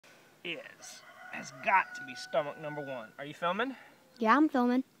has got to be stomach number 1. Are you filming? Yeah, I'm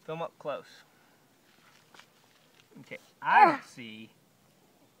filming. Film up close. Okay, I don't see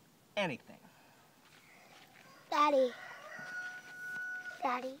anything. Daddy.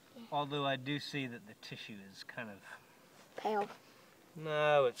 Although I do see that the tissue is kind of Pale.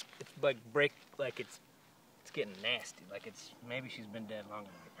 no, it's like it's getting nasty. Like maybe she's been dead longer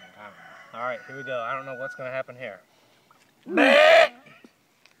than we think. I don't know. All right, here we go. I don't know what's gonna happen here.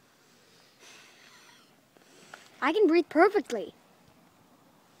 I can breathe perfectly.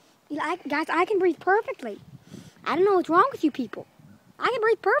 Guys, I can breathe perfectly. I don't know what's wrong with you people. I can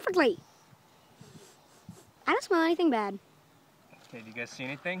breathe perfectly. I don't smell anything bad. Okay, do you guys see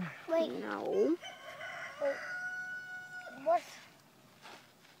anything? Wait. No. Wait. What's...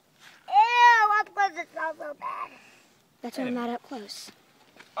 Ew, up close it smells so bad. That's why I'm not up close.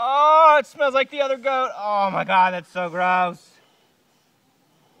 Oh, it smells like the other goat. Oh my God, that's so gross.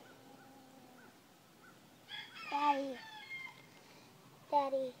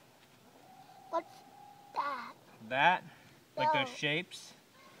 Daddy. What's that? That? Like No. those shapes?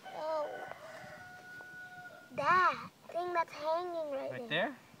 Oh. That thing that's hanging Right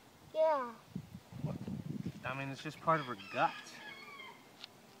there? Yeah. I mean, it's just part of her gut.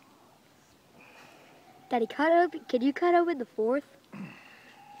 Daddy, could you cut open the 4th?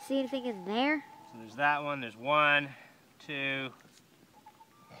 See anything in there? So there's that one, there's 1, 2.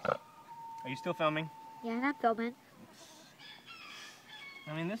 Are you still filming? Yeah, I'm not filming.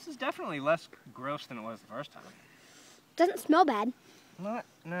 I mean, this is definitely less gross than it was the first time. Doesn't smell bad. Nah,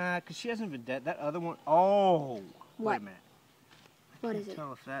 because she hasn't been dead. That other one, oh. What? Wait a minute. What is I can't it?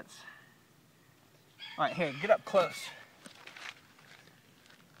 tell if that's... All right, here, get up close.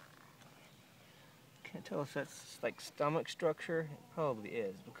 Can't tell if that's like stomach structure. It probably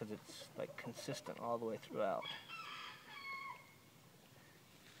is because it's like consistent all the way throughout.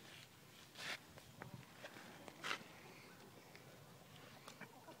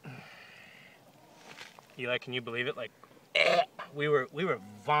 Eli, can you believe it? Like, we were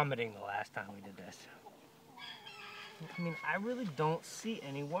vomiting the last time we did this. I mean, I really don't see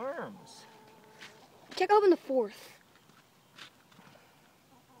any worms. Check open the 4th.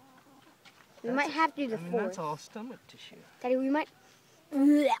 We might have to do the 4th. That's all stomach tissue. Daddy, we might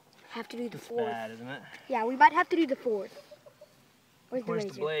have to do the 4th. Bad, isn't it? Yeah, we might have to do the 4th. Where's the Where's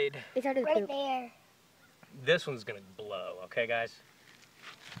razor? the blade? It's out of the Right poop. there. This one's gonna blow, okay, guys?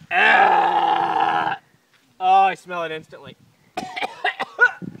 Ah! Oh, I smell it instantly.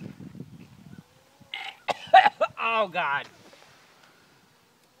 Oh, God.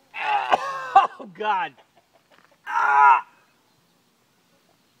 Oh, God. Ah!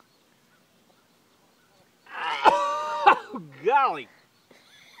 Oh, golly.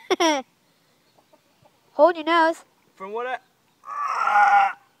 Hold your nose. From what I...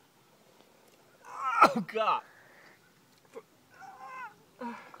 Oh, God.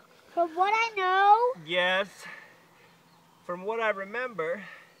 From what I know, Yes. From what I remember,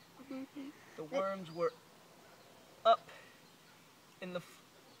 the worms were up in the...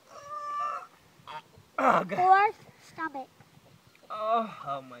 Oh, God. 4th stomach.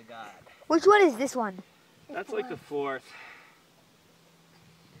 Oh, my God. Which one is this one? That's like the 4th.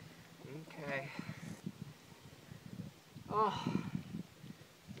 Okay. Oh,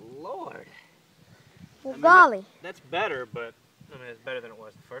 Lord. Well, I mean, golly. That's better, but I mean, it's better than it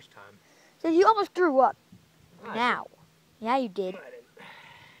was the first time. So you almost threw up. I Now. Yeah, you did. didn't.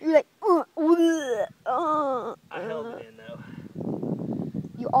 You're like, I held it in, though.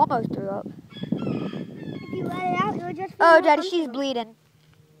 You almost threw up. If you let it out, it would just... Oh, Daddy, she's bleeding.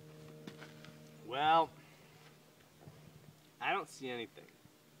 Well, I don't see anything.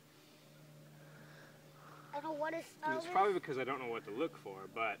 I don't know what it And smells it's probably because I don't know what to look for,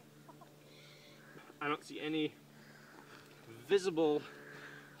 but I don't see any visible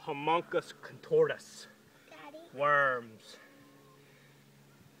homunculus contortus Daddy. worms.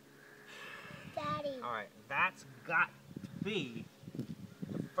 Daddy. All right, that's got to be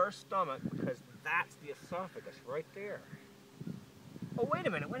the first stomach because that's the esophagus right there. Oh, wait a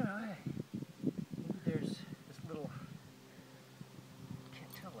minute, wait. Maybe there's this little,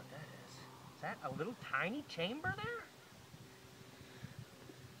 can't tell what that is. Is that a little tiny chamber there?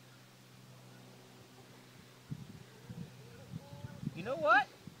 You know what?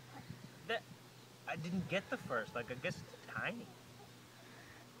 I didn't get the first, like I guess it's tiny.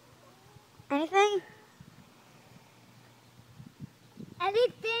 Anything?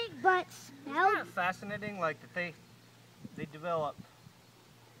 Anything but smell. Isn't that fascinating, like that they develop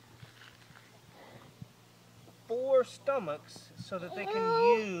 4 stomachs so that they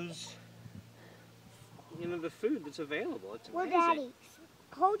can use, you know, the food that's available. It's Well, amazing. Daddy,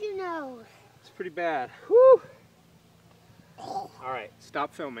 Hold your nose. It's pretty bad. Whew. All right,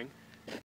 stop filming.